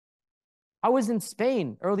I was in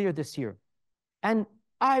Spain earlier this year, and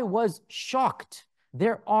I was shocked.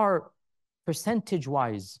 There are,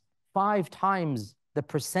 percentage-wise, 5 times the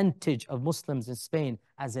percentage of Muslims in Spain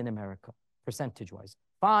as in America, percentage-wise.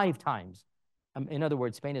 5 times. In other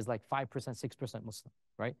words, Spain is like 5%, 6% Muslim,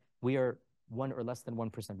 right? We are 1 or less than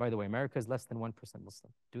 1%. By the way, America is less than 1%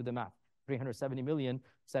 Muslim. Do the math. 370 million,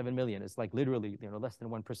 7 million. It's like literally, less than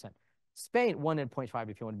 1%. Spain, 1.5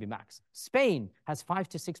 if you want to be max. Spain has 5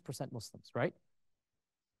 to 6% Muslims, right?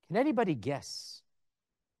 Can anybody guess,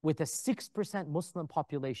 with a 6% Muslim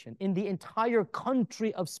population in the entire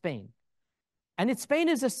country of Spain, and Spain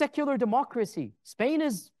is a secular democracy. Spain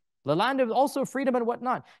is the land of also freedom and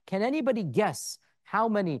whatnot. Can anybody guess how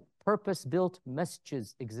many purpose-built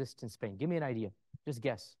masjids exist in Spain? Give me an idea. Just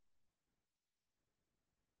guess.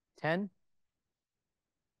 10?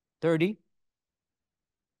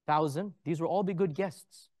 30,000? These will all be good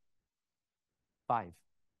guesses. 5.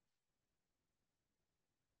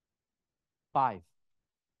 5.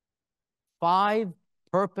 5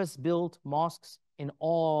 purpose-built mosques in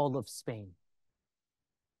all of Spain.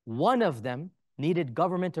 One of them needed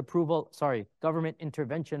government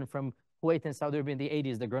intervention from Kuwait and Saudi Arabia in the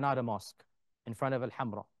 80s, the Granada Mosque in front of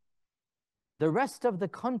Al-Hamra. The rest of the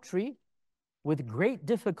country, with great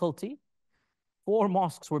difficulty, 4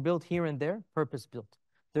 mosques were built here and there, purpose-built.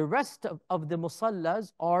 The rest of the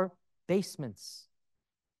musallas are basements.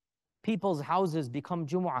 People's houses become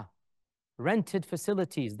Jumu'ah, rented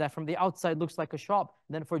facilities that from the outside looks like a shop,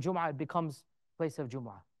 then for Jumu'ah it becomes a place of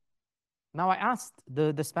Jumu'ah. Now I asked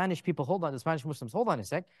the Spanish people, the Spanish Muslims, hold on a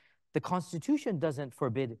sec. The Constitution doesn't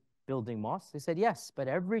forbid building mosques. They said, yes, but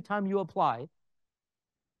every time you apply,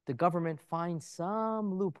 the government finds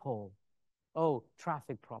some loophole. Oh,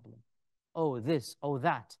 traffic problem. Oh, this, oh,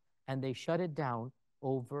 that. And they shut it down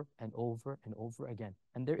over and over and over again.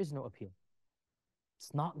 And there is no appeal.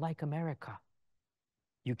 It's not like America.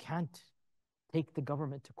 You can't take the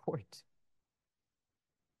government to court.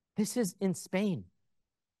 This is in Spain.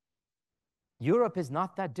 Europe is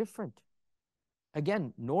not that different.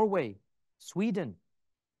 Again, Norway, Sweden.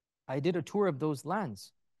 I did a tour of those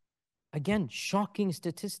lands. Again, shocking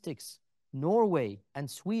statistics. Norway and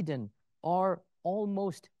Sweden are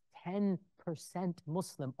almost 10%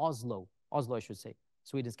 Muslim. Oslo, I should say.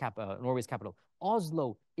 Sweden's capital, Norway's capital.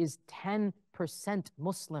 Oslo is 10%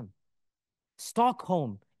 Muslim.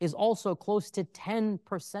 Stockholm is also close to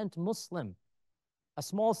 10% Muslim. A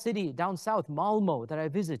small city down south, Malmo, that I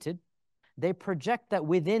visited, they project that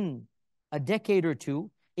within a decade or two,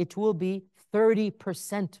 it will be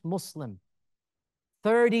 30% Muslim.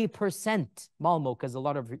 30% Malmo, because a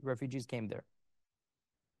lot of refugees came there.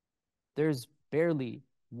 There's barely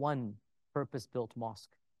one purpose-built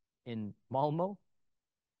mosque in Malmo.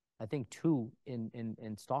 I think 2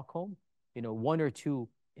 in Stockholm. 1 or 2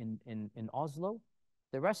 in Oslo.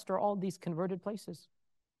 The rest are all these converted places.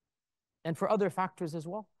 And for other factors as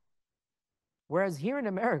well. Whereas here in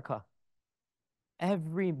America,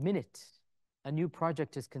 every minute, a new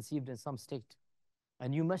project is conceived in some state. A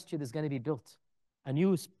new masjid is going to be built. A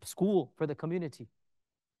new school for the community.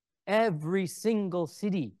 Every single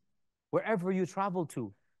city, wherever you travel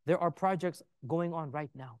to, there are projects going on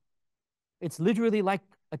right now. It's literally like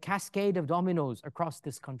a cascade of dominoes across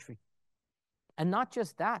this country. And not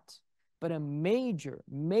just that, but a major,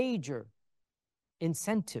 major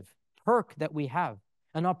incentive, perk that we have,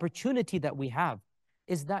 an opportunity that we have,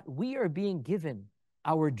 is that we are being given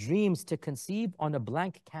our dreams to conceive on a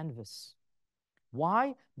blank canvas.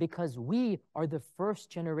 Why? Because we are the first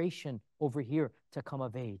generation over here to come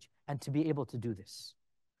of age and to be able to do this.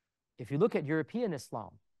 If you look at European Islam,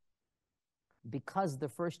 because the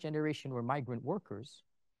first generation were migrant workers,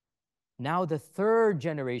 now the third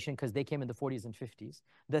generation, because they came in the 40s and 50s,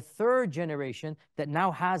 the third generation that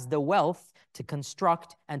now has the wealth to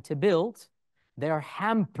construct and to build, they are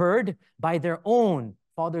hampered by their own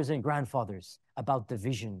fathers and grandfathers about the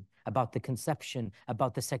vision, about the conception,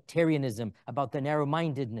 about the sectarianism, about the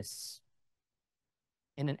narrow-mindedness.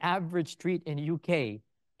 In an average street in UK,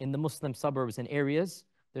 in the Muslim suburbs and areas,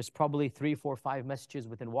 there's probably 3, 4, 5 masjids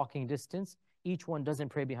within walking distance. Each one doesn't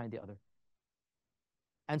pray behind the other.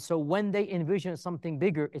 And so when they envision something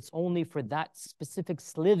bigger, it's only for that specific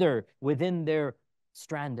slither within their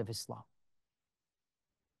strand of Islam.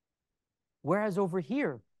 Whereas over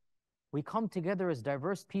here, we come together as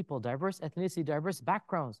diverse people, diverse ethnicity, diverse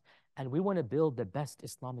backgrounds, and we want to build the best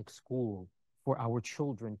Islamic school for our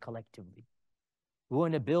children collectively. We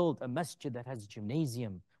want to build a masjid that has a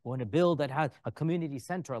gymnasium. We want to build that has a community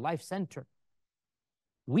center, a life center.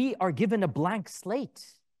 We are given a blank slate.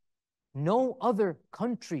 No other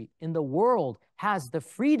country in the world has the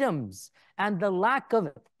freedoms and the lack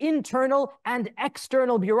of internal and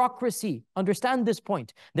external bureaucracy. Understand this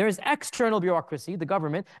point. There's external bureaucracy, the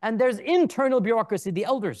government, and there's internal bureaucracy, the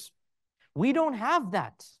elders. We don't have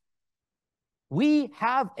that. We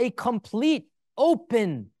have a complete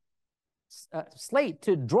open slate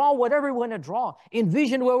to draw whatever we want to draw,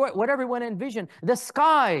 envision whatever we want to envision. The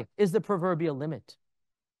sky is the proverbial limit.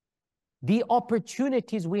 The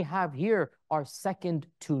opportunities we have here are second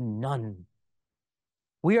to none.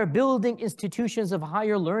 We are building institutions of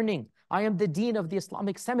higher learning. I am the dean of the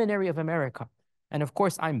Islamic Seminary of America. And of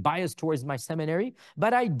course, I'm biased towards my seminary,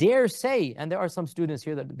 but I dare say, and there are some students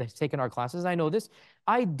here that have taken our classes, I know this,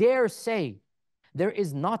 I dare say there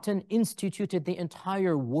is not an institute in the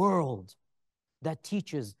entire world that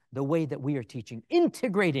teaches the way that we are teaching,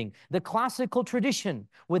 integrating the classical tradition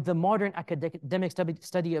with the modern academic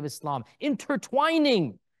study of Islam,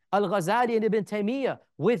 intertwining Al-Ghazali and Ibn Taymiyyah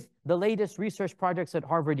with the latest research projects at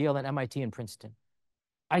Harvard, Yale, and MIT and Princeton.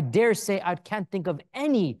 I dare say I can't think of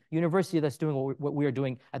any university that's doing what we are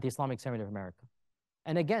doing at the Islamic Seminary of America.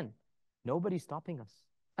 And again, nobody's stopping us.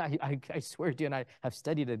 I swear to you, and I have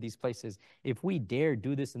studied at these places, if we dare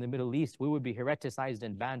do this in the Middle East, we would be hereticized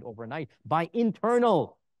and banned overnight by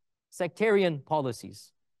internal sectarian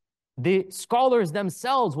policies. The scholars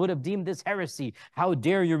themselves would have deemed this heresy. How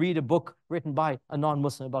dare you read a book written by a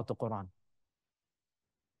non-Muslim about the Quran?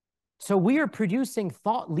 So we are producing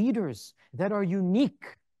thought leaders that are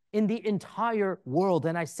unique in the entire world.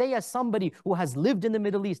 And I say as somebody who has lived in the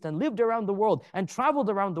Middle East and lived around the world and traveled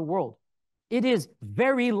around the world, it is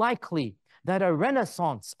very likely that a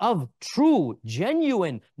renaissance of true,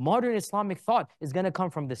 genuine, modern Islamic thought is going to come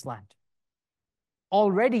from this land.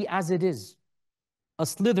 Already as it is, a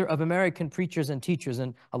slither of American preachers and teachers,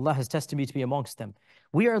 and Allah has tested me to be amongst them,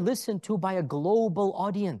 we are listened to by a global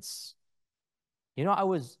audience. You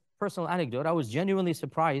know, personal anecdote, I was genuinely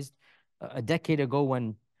surprised a decade ago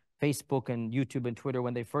when Facebook and YouTube and Twitter,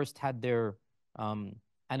 when they first had their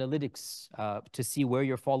analytics to see where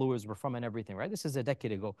your followers were from and everything, right? This is a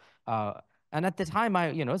decade ago. And at the time,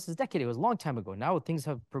 this is a decade, it was a long time ago. Now things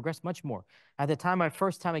have progressed much more. At the time,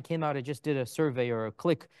 first time I came out, I just did a survey or a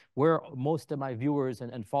click, where most of my viewers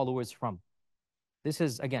and followers from. This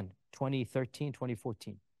is, again, 2013,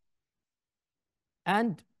 2014.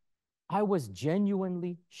 And I was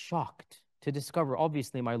genuinely shocked to discover,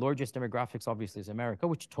 obviously, my largest demographics, obviously, is America,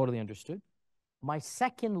 which totally understood. My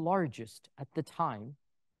second largest at the time,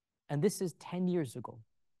 and this is 10 years ago,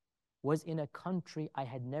 was in a country I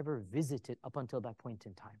had never visited up until that point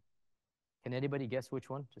in time. Can anybody guess which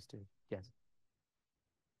one? Just to guess.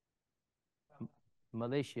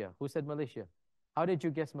 Malaysia. Who said Malaysia? How did you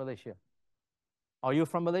guess Malaysia? Are you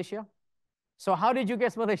from Malaysia? So how did you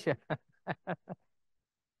guess Malaysia?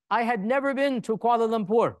 I had never been to Kuala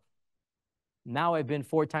Lumpur. Now I've been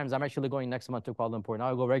 4 times. I'm actually going next month to Kuala Lumpur.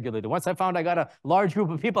 Now I go regularly. Once I found I got a large group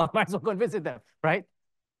of people, I might as well go and visit them, right?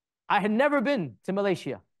 I had never been to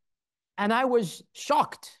Malaysia. And I was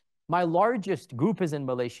shocked. My largest group is in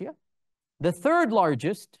Malaysia. The third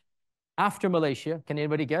largest after Malaysia, can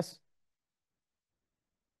anybody guess?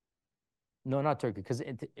 No, not Turkey, because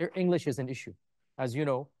English is an issue. As you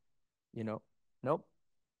know, nope.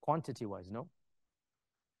 Quantity-wise, no.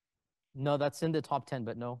 No, that's in the top 10,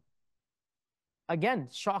 but no. Again,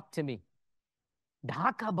 shock to me.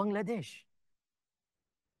 Dhaka, Bangladesh.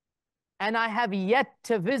 And I have yet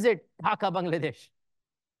to visit Dhaka, Bangladesh.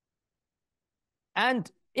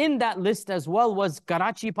 And in that list as well was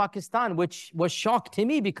Karachi, Pakistan, which was shock to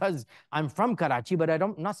me because I'm from Karachi, but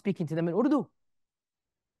I'm not speaking to them in Urdu.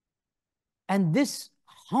 And this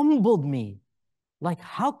humbled me. Like,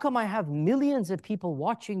 how come I have millions of people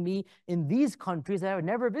watching me in these countries that I've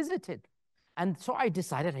never visited? And so I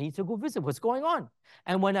decided I need to go visit what's going on.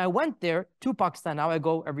 And when I went there to Pakistan, now I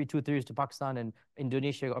go every 2-3 years to Pakistan, and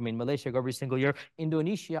Malaysia, I go every single year.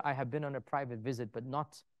 Indonesia, I have been on a private visit, but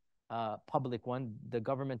not a public one. The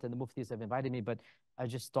government and the muftis have invited me, but I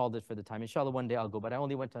just stalled it for the time. Inshallah, one day I'll go, but I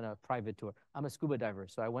only went on a private tour. I'm a scuba diver,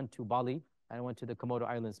 so I went to Bali, and I went to the Komodo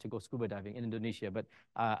Islands to go scuba diving in Indonesia, but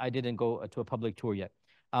I didn't go to a public tour yet.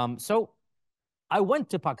 So I went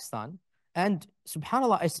to Pakistan, and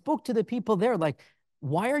subhanAllah, I spoke to the people there like,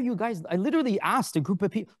 why are you guys, I literally asked a group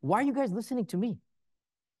of people, why are you guys listening to me?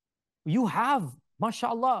 You have,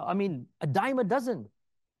 mashallah, a dime a dozen.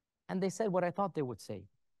 And they said what I thought they would say.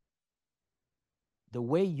 The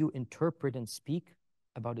way you interpret and speak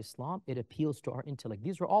about Islam, it appeals to our intellect.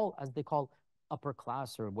 These are all, as they call, upper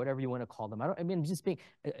class or whatever you want to call them.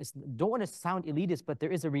 Don't want to sound elitist, but there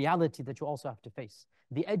is a reality that you also have to face.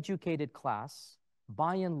 The educated class,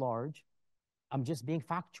 by and large, I'm just being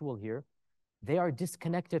factual here. They are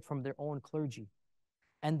disconnected from their own clergy.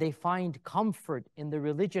 And they find comfort in the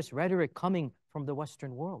religious rhetoric coming from the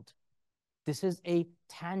Western world. This is a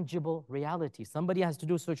tangible reality. Somebody has to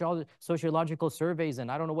do sociological surveys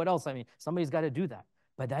and I don't know what else. I mean, somebody's got to do that.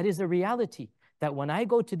 But that is a reality that when I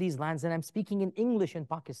go to these lands and I'm speaking in English in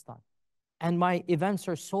Pakistan and my events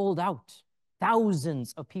are sold out,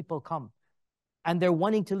 thousands of people come and they're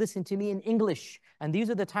wanting to listen to me in English. And these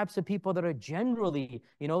are the types of people that are generally,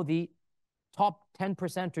 the top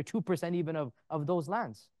 10% or 2% even of those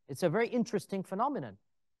lands. It's a very interesting phenomenon.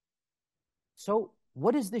 So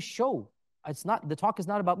what does this show? The talk is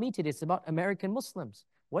not about me today, it's about American Muslims.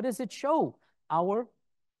 What does it show? Our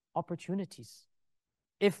opportunities.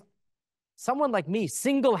 If someone like me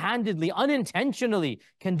single-handedly, unintentionally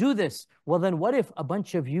can do this, well then what if a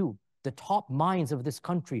bunch of you, the top minds of this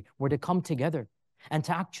country, were to come together and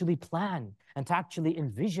to actually plan and to actually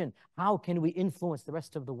envision how can we influence the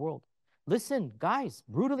rest of the world? Listen, guys,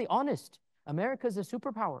 brutally honest, America is a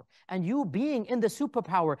superpower, and you being in the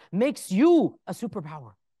superpower makes you a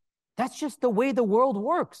superpower. That's just the way the world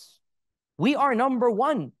works. We are number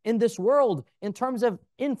one in this world in terms of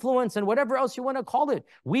influence and whatever else you want to call it.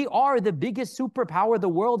 We are the biggest superpower the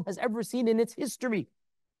world has ever seen in its history.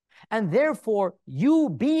 And therefore, you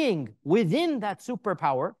being within that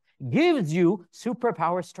superpower gives you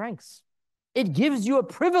superpower strengths. It gives you a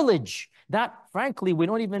privilege that, frankly, we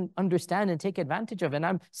don't even understand and take advantage of. And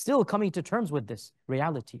I'm still coming to terms with this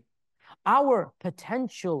reality. Our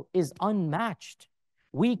potential is unmatched.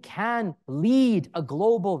 We can lead a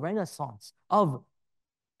global renaissance of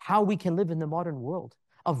how we can live in the modern world,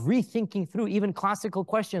 of rethinking through even classical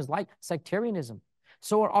questions like sectarianism.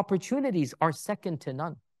 So our opportunities are second to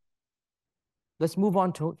none. Let's move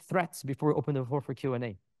on to threats before we open the floor for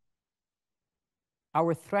Q&A.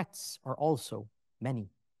 Our threats are also many.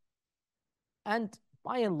 And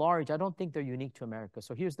by and large, I don't think they're unique to America.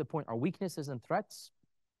 So here's the point. Our weaknesses and threats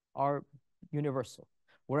are universal,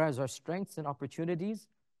 whereas our strengths and opportunities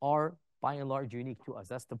are by and large unique to us.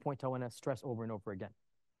 That's the point I want to stress over and over again.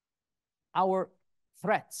 Our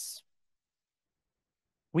threats.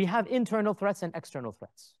 We have internal threats and external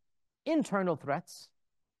threats. Internal threats,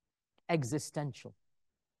 existential.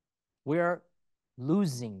 We're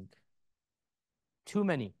losing too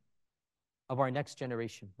many of our next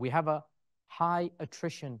generation. We have a high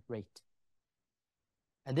attrition rate.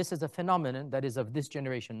 And this is a phenomenon that is of this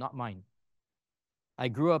generation, not mine. I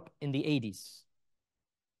grew up in the 80s.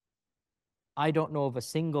 I don't know of a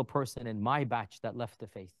single person in my batch that left the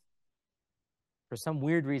faith. For some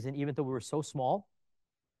weird reason, even though we were so small,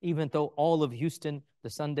 even though all of Houston, the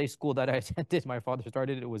Sunday school that I attended, my father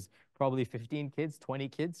started, it was probably 15 kids, 20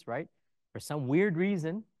 kids, right? For some weird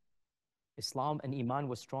reason, Islam and Iman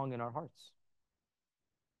was strong in our hearts.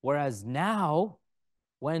 Whereas now,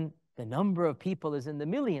 when the number of people is in the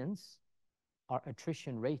millions, our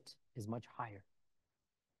attrition rate is much higher.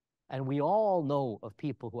 And we all know of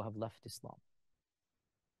people who have left Islam.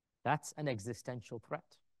 That's an existential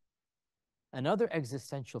threat. Another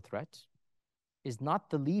existential threat is not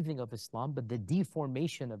the leaving of Islam, but the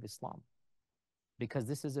deformation of Islam. Because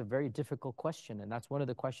this is a very difficult question, and that's one of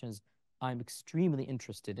the questions I'm extremely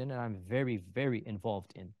interested in and I'm very, very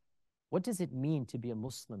involved in. What does it mean to be a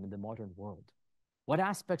Muslim in the modern world? What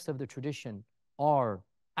aspects of the tradition are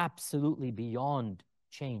absolutely beyond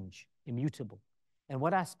change, immutable? And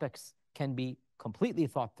what aspects can be completely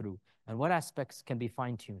thought through? And what aspects can be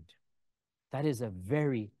fine-tuned? That is a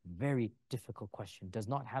very, very difficult question. Does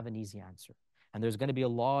not have an easy answer. And there's going to be a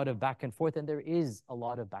lot of back and forth, and there is a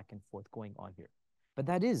lot of back and forth going on here. But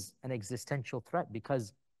that is an existential threat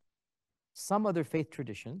because some other faith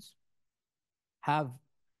traditions have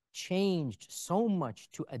changed so much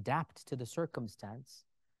to adapt to the circumstance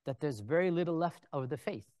that there's very little left of the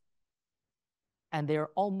faith. And they're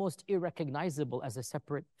almost irrecognizable as a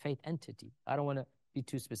separate faith entity. I don't want to be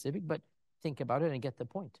too specific, but think about it and get the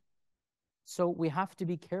point. So we have to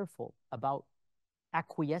be careful about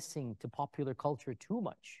acquiescing to popular culture too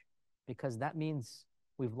much, because that means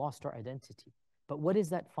we've lost our identity. But what is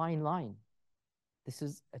that fine line? This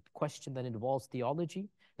is a question that involves theology,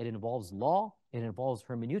 it involves law, it involves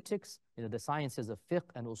hermeneutics, the sciences of fiqh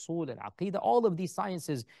and usul and aqidah, all of these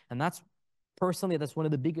sciences. And that's personally, that's one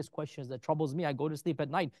of the biggest questions that troubles me. I go to sleep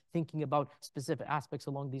at night thinking about specific aspects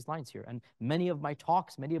along these lines here. And many of my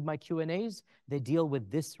talks, many of my Q&As, they deal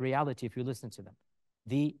with this reality if you listen to them.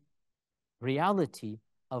 The reality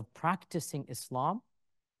of practicing Islam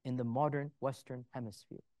in the modern Western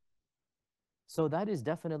Hemisphere. So that is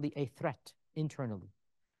definitely a threat internally.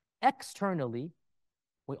 Externally,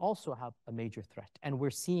 we also have a major threat. And we're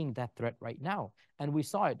seeing that threat right now. And we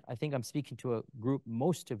saw it. I think I'm speaking to a group,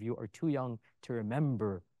 most of you are too young to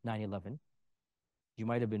remember 9/11. You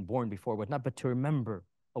might have been born before, whatnot, but to remember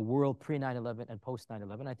a world pre-9/11 and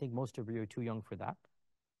post-9/11, I think most of you are too young for that.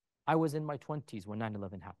 I was in my 20s when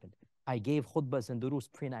 9/11 happened. I gave khutbahs and durus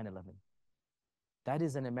pre-9/11. That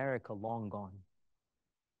is an America long gone.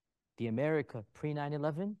 The America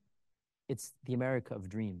pre-9/11, it's the America of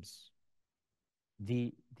dreams.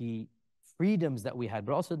 The freedoms that we had,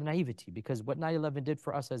 but also the naivety, because what 9/11 did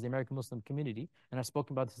for us as the American Muslim community, and I've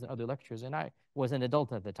spoken about this in other lectures, and I was an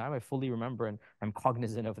adult at the time, I fully remember and I'm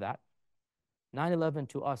cognizant of that. 9/11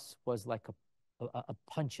 to us was like a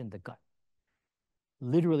punch in the gut.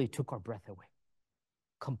 Literally took our breath away.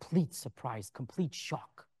 Complete surprise, complete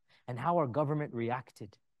shock, and how our government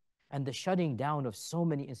reacted, and the shutting down of so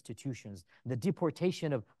many institutions, the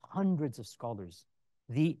deportation of hundreds of scholars,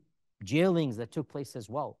 the jailings that took place as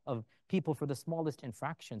well of people for the smallest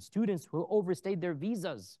infractions. Students who overstayed their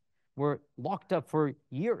visas were locked up for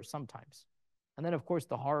years sometimes. And then, of course,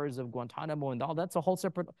 the horrors of Guantanamo and all, that's a whole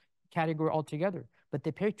separate category altogether. But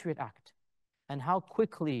the Patriot Act and how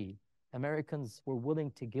quickly Americans were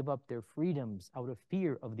willing to give up their freedoms out of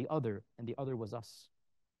fear of the other, and the other was us.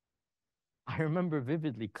 I remember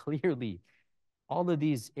vividly, clearly, all of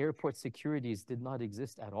these airport securities did not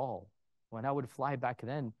exist at all. When I would fly back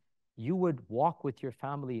then, you would walk with your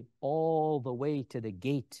family all the way to the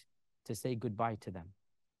gate to say goodbye to them.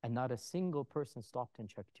 And not a single person stopped and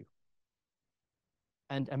checked you.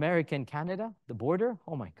 And America and Canada, the border,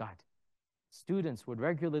 oh my God. Students would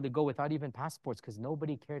regularly go without even passports because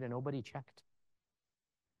nobody cared and nobody checked.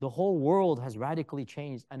 The whole world has radically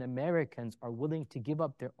changed, and Americans are willing to give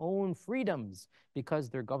up their own freedoms because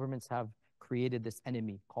their governments have created this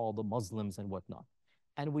enemy called the Muslims and whatnot.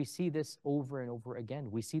 And we see this over and over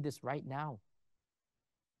again. We see this right now.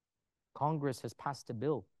 Congress has passed a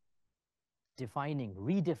bill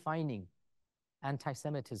redefining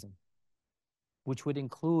anti-Semitism, which would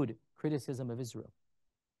include criticism of Israel.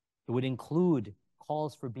 It would include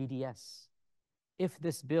calls for BDS. If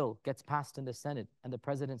this bill gets passed in the Senate and the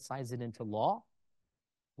president signs it into law,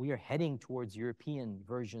 we are heading towards European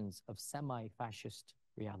versions of semi-fascist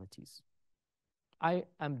realities. I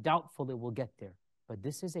am doubtful it will get there, but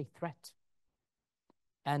this is a threat.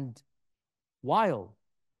 And while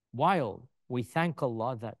we thank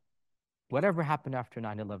Allah that whatever happened after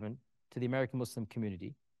 9/11 to the American Muslim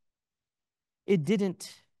community, it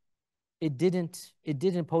didn't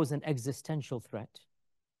pose an existential threat.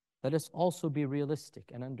 Let us also be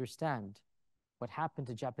realistic and understand what happened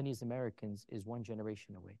to Japanese Americans is one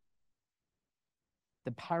generation away.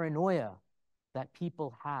 The paranoia that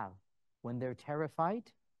people have when they're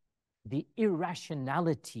terrified, the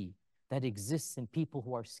irrationality that exists in people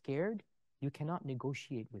who are scared, you cannot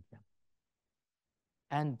negotiate with them.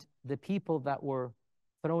 And the people that were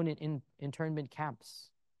thrown in internment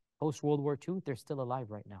camps post-World War II, they're still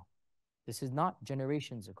alive right now. This is not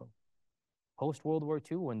generations ago. Post-World War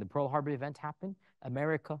II, when the Pearl Harbor event happened,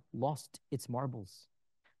 America lost its marbles.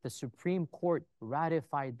 The Supreme Court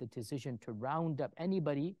ratified the decision to round up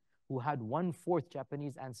anybody who had 1/4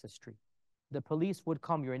 Japanese ancestry. The police would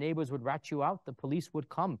come, your neighbors would rat you out, the police would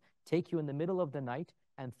come, take you in the middle of the night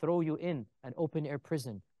and throw you in an open-air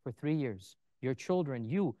prison for 3 years. Your children,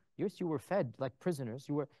 yes, you were fed like prisoners,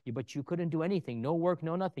 but you couldn't do anything, no work,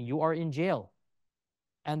 no nothing. You are in jail.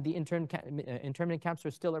 And the internment camps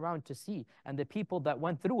are still around to see. And the people that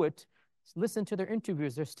went through it, listen to their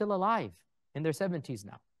interviews, they're still alive in their 70s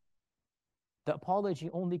now. The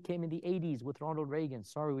apology only came in the 80s with Ronald Reagan.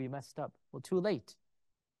 Sorry, we messed up. Well, too late.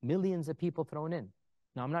 Millions of people thrown in.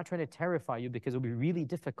 Now, I'm not trying to terrify you because it'll be really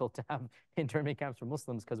difficult to have internment camps for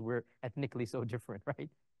Muslims because we're ethnically so different,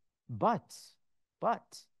 right? But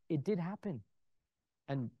it did happen.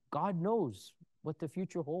 And God knows what the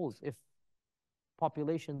future holds if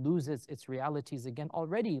population loses its realities again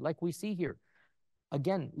already, like we see here.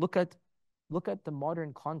 Again, look at the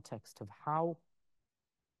modern context of how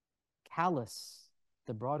callous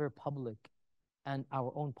the broader public and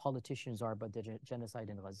our own politicians are about the genocide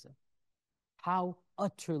in Gaza. How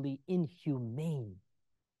utterly inhumane.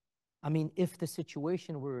 I mean, if the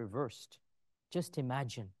situation were reversed, just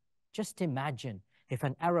imagine if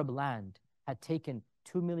an Arab land had taken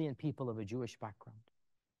 2 million people of a Jewish background,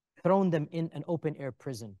 thrown them in an open-air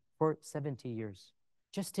prison for 70 years.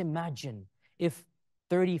 Just imagine if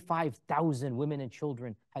 35,000 women and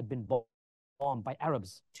children had been bombed by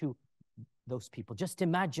Arabs to those people. Just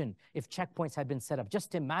imagine if checkpoints had been set up.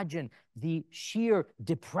 Just imagine the sheer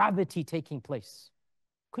depravity taking place.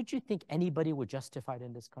 Could you think anybody would justify it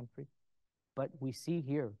in this country? But we see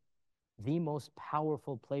here the most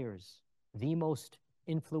powerful players, the most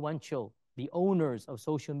influential, the owners of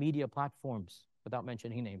social media platforms, without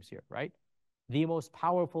mentioning names here, right? The most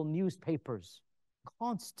powerful newspapers,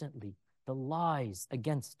 constantly the lies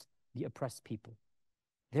against the oppressed people.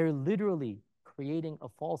 They're literally creating a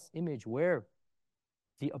false image where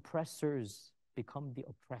the oppressors become the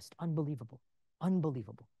oppressed. Unbelievable.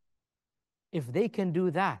 Unbelievable. If they can do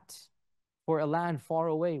that for a land far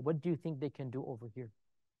away, what do you think they can do over here?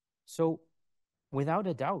 So, without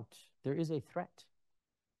a doubt, there is a threat.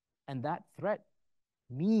 And that threat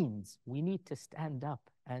means we need to stand up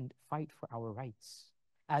and fight for our rights,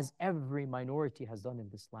 as every minority has done in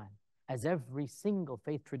this land, as every single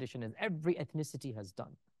faith tradition and every ethnicity has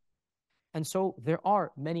done. And so there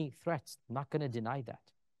are many threats, I'm not going to deny that.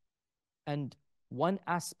 And one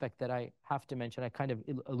aspect that I have to mention, I kind of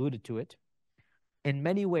alluded to it. In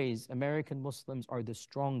many ways, American Muslims are the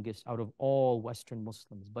strongest out of all Western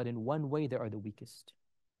Muslims, but in one way, they are the weakest,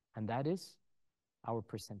 and that is our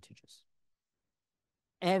percentages.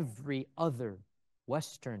 Every other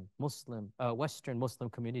Western Muslim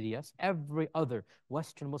community, yes, every other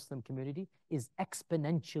Western Muslim community is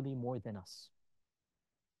exponentially more than us.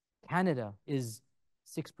 Canada is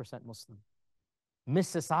 6% Muslim.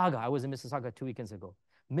 Mississauga, I was in Mississauga 2 weekends ago.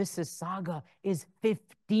 Mississauga is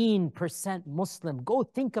 15% Muslim. Go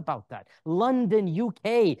think about that. London,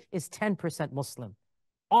 UK is 10% Muslim.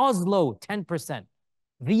 Oslo, 10%.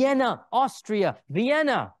 Vienna, Austria,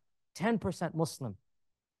 Vienna, 10% Muslim.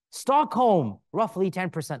 Stockholm, roughly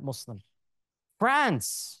 10% Muslim.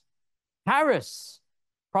 France, Paris,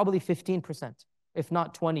 probably 15%, if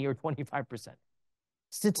not 20 or 25%.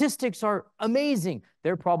 Statistics are amazing.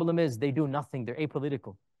 Their problem is they do nothing. They're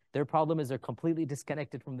apolitical. Their problem is they're completely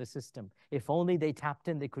disconnected from the system. If only they tapped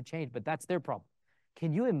in, they could change, but that's their problem.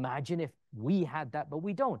 Can you imagine if we had that, but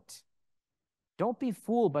we don't? Don't be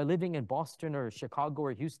fooled by living in Boston or Chicago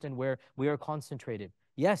or Houston where we are concentrated.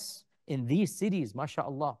 Yes, in these cities,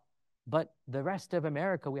 mashallah, but the rest of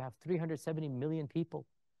America, we have 370 million people.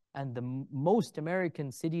 And the most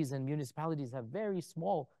American cities and municipalities have very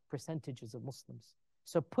small percentages of Muslims.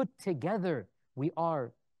 So put together, we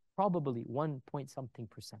are probably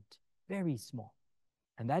 1-point-something%. Very small.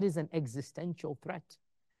 And that is an existential threat.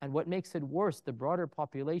 And what makes it worse, the broader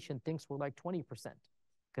population thinks we're like 20%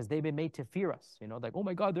 because they've been made to fear us. You know, like, oh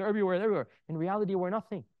my God, they're everywhere, they're everywhere. In reality, we're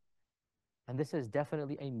nothing. And this is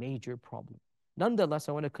definitely a major problem. Nonetheless,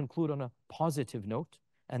 I want to conclude on a positive note,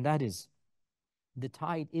 and that is the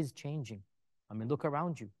tide is changing. I mean, look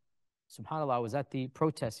around you. SubhanAllah, I was at the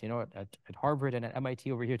protests, you know, at Harvard and at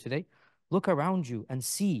MIT over here today. Look around you and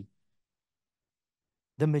see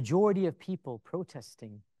the majority of people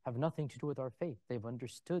protesting have nothing to do with our faith. They've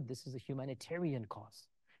understood this is a humanitarian cause.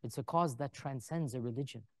 It's a cause that transcends a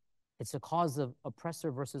religion. It's a cause of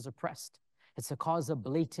oppressor versus oppressed. It's a cause of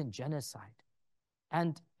blatant genocide.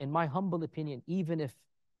 And in my humble opinion, even if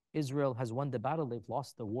Israel has won the battle, they've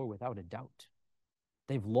lost the war without a doubt.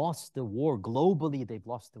 They've lost the war. Globally, they've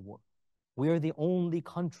lost the war. We are the only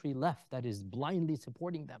country left that is blindly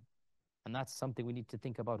supporting them. And that's something we need to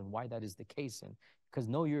think about and why that is the case. And because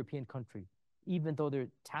no European country, even though they're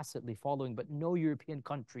tacitly following, but no European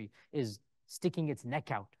country is sticking its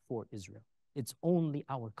neck out for Israel. It's only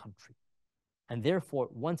our country. And therefore,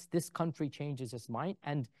 once this country changes its mind,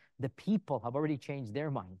 and the people have already changed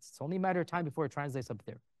their minds, it's only a matter of time before it translates up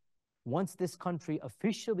there. Once this country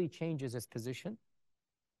officially changes its position,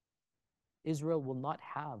 Israel will not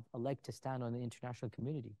have a leg to stand on the international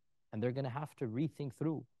community. And they're going to have to rethink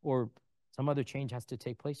through, or some other change has to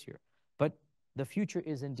take place here. But the future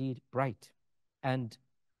is indeed bright. And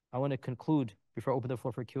I want to conclude, before I open the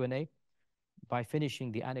floor for Q&A, by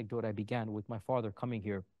finishing the anecdote I began with my father coming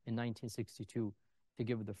here in 1962 to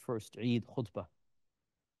give the first Eid khutbah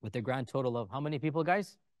with a grand total of how many people,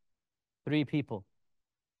 guys? 3 people.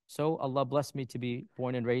 So Allah blessed me to be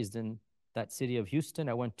born and raised in that city of Houston.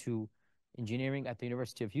 I went to engineering at the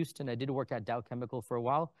University of Houston. I did work at Dow Chemical for a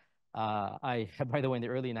while. By the way, in the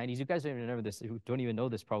early 90s, you guys don't even remember this, you don't even know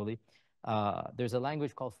this probably. There's a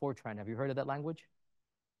language called Fortran. Have you heard of that language?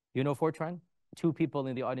 You know Fortran? 2 people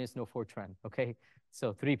in the audience know Fortran, okay?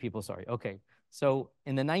 So 3 people, sorry, okay. So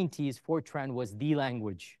in the 90s, Fortran was the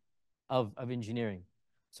language of engineering.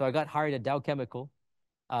 So I got hired at Dow Chemical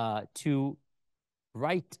to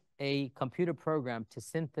write a computer program to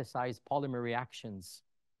synthesize polymer reactions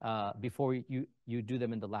before you do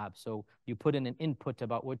them in the lab. So you put in an input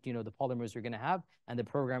about what, you know, the polymers you're going to have, and the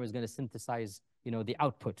program is going to synthesize, you know, the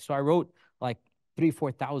output. So I wrote like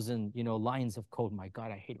 4,000, lines of code. My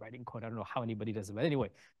God, I hate writing code. I don't know how anybody does it. But anyway,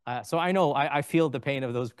 so I know I feel the pain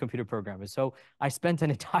of those computer programmers. So I spent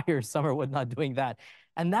an entire summer with not doing that.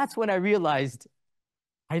 And that's when I realized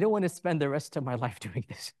I don't want to spend the rest of my life doing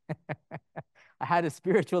this. I had a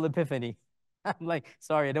spiritual epiphany. I'm like,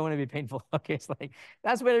 sorry, I don't want to be painful. Okay, it's like,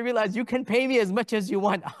 that's when I realized you can pay me as much as you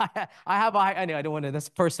want. I know I don't want to, that's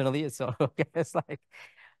personally, so okay, it's like,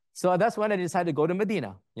 so that's when I decided to go to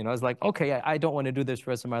Medina. I was like, okay, I don't want to do this for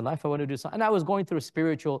the rest of my life. I want to do something. And I was going through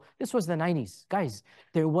spiritual, this was the 90s. Guys,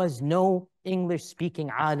 there was no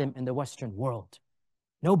English-speaking alim in the Western world.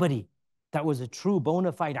 Nobody that was a true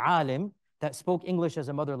bona fide alim that spoke English as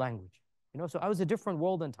a mother language. So I was a different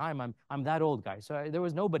world and time. I'm that old, guy. So there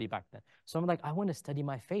was nobody back then. So I'm like, I want to study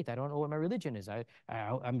my faith. I don't know what my religion is.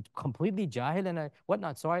 I'm completely jahil and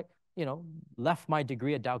whatnot. So I, left my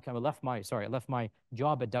degree at Dow Chemical, I left my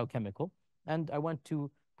job at Dow Chemical, and I went to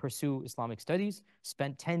pursue Islamic studies,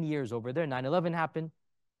 spent 10 years over there. 9/11 happened.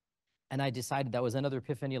 And I decided that was another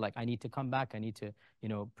epiphany, like I need to come back. I need to,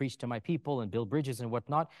 preach to my people and build bridges and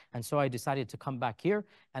whatnot. And so I decided to come back here.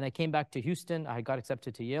 And I came back to Houston. I got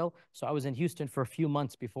accepted to Yale. So I was in Houston for a few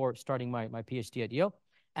months before starting my PhD at Yale.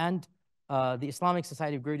 And the Islamic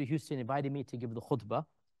Society of Greater Houston invited me to give the khutbah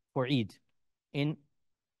for Eid in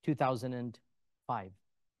 2005.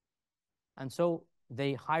 And so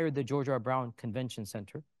they hired the George R. Brown Convention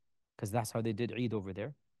Center, because that's how they did Eid over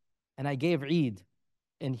there. And I gave Eid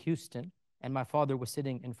in Houston, and my father was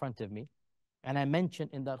sitting in front of me. And I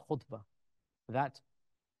mentioned in that khutbah that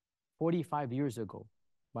 45 years ago,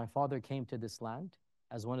 my father came to this land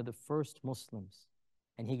as one of the first Muslims.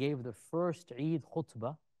 And he gave the first Eid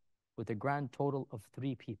khutbah with a grand total of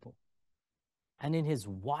 3 people. And in his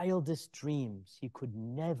wildest dreams, he could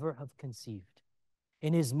never have conceived.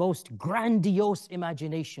 In his most grandiose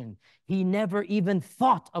imagination, he never even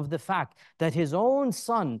thought of the fact that his own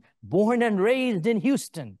son, born and raised in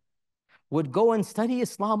Houston, would go and study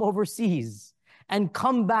Islam overseas and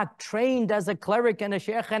come back trained as a cleric and a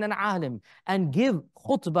shaykh and an alim and give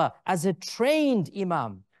khutbah as a trained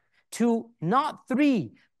imam to not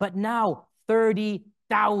 3, but now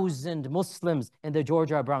 30,000 Muslims in the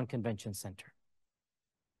George R. Brown Convention Center.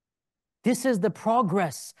 This is the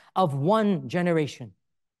progress of one generation.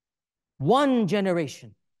 One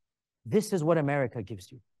generation. This is what America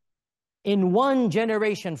gives you. In one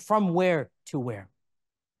generation, from where to where?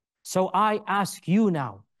 So I ask you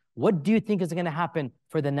now, what do you think is going to happen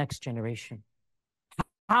for the next generation?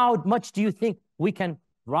 How much do you think we can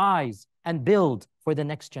rise and build for the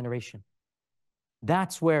next generation?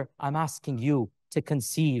 That's where I'm asking you to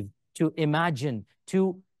conceive, to imagine,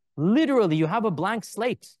 to literally, you have a blank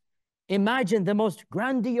slate. Imagine the most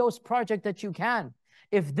grandiose project that you can.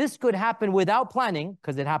 If this could happen without planning,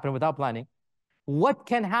 because it happened without planning, what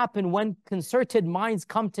can happen when concerted minds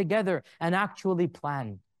come together and actually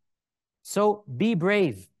plan? So be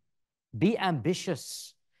brave, be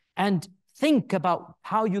ambitious, and think about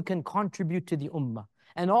how you can contribute to the ummah.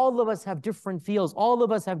 And all of us have different fields. All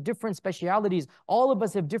of us have different specialities. All of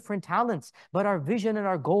us have different talents. But our vision and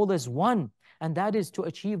our goal is one. And that is to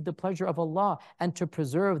achieve the pleasure of Allah and to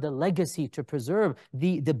preserve the legacy, to preserve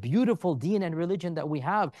the beautiful deen and religion that we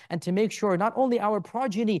have, and to make sure not only our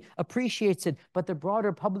progeny appreciates it, but the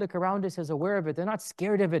broader public around us is aware of it. They're not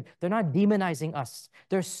scared of it. They're not demonizing us.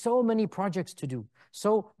 There's so many projects to do.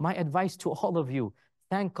 So my advice to all of you,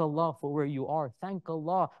 thank Allah for where you are. Thank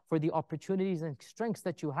Allah for the opportunities and strengths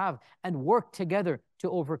that you have, and work together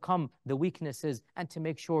to overcome the weaknesses and to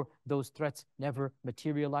make sure those threats never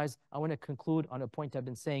materialize. I want to conclude on a point I've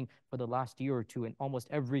been saying for the last year or two in almost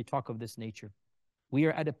every talk of this nature. We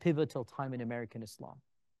are at a pivotal time in American Islam.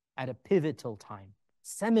 At a pivotal time,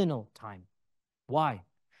 seminal time. Why?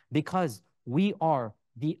 Because we are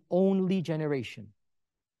the only generation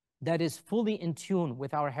that is fully in tune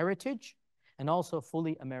with our heritage and also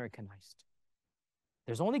fully Americanized.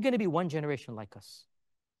 There's only going to be one generation like us.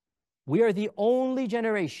 We are the only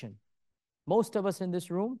generation, most of us in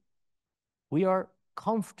this room, we are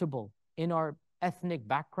comfortable in our ethnic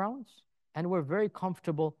backgrounds, and we're very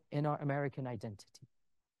comfortable in our American identity.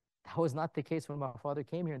 That was not the case when my father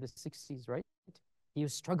came here in the 60s, right? He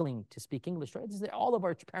was struggling to speak English, right? This is all of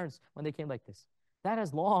our parents when they came like this. That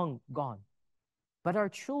has long gone. But our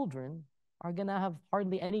children are going to have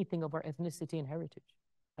hardly anything of our ethnicity and heritage.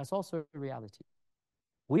 That's also a reality.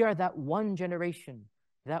 We are that one generation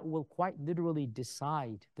that will quite literally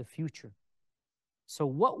decide the future. So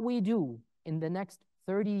what we do in the next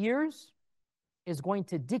 30 years is going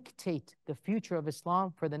to dictate the future of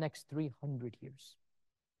Islam for the next 300 years.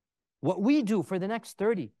 What we do for the next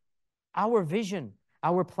 30, our vision,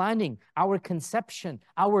 our planning, our conception,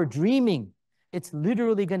 our dreaming, It's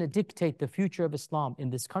literally going to dictate the future of Islam in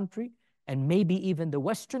this country, and maybe even the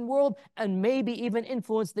Western world, and maybe even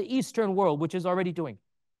influence the Eastern world, which is already doing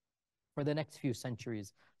for the next few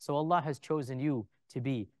centuries. So Allah has chosen you to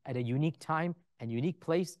be at a unique time and unique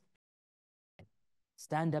place.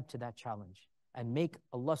 Stand up to that challenge and make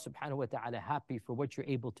Allah subhanahu wa ta'ala happy for what you're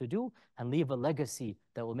able to do, and leave a legacy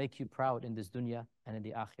that will make you proud in this dunya and in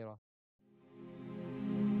the akhirah.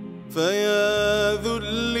 فيا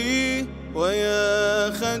ذلي ويا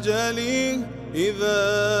خجلي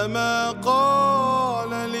إذا ما قال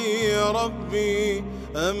لي ربي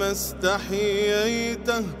أما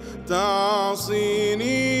استحييته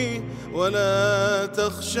تعصيني ولا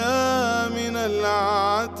تخشى من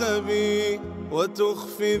العتب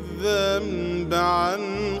وتخفي الذنب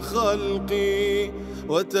عن خلقي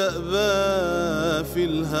وتأبى في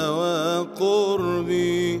الهوى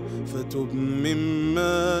قربي فتب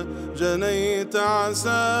مما جنيت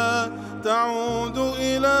عسى تعود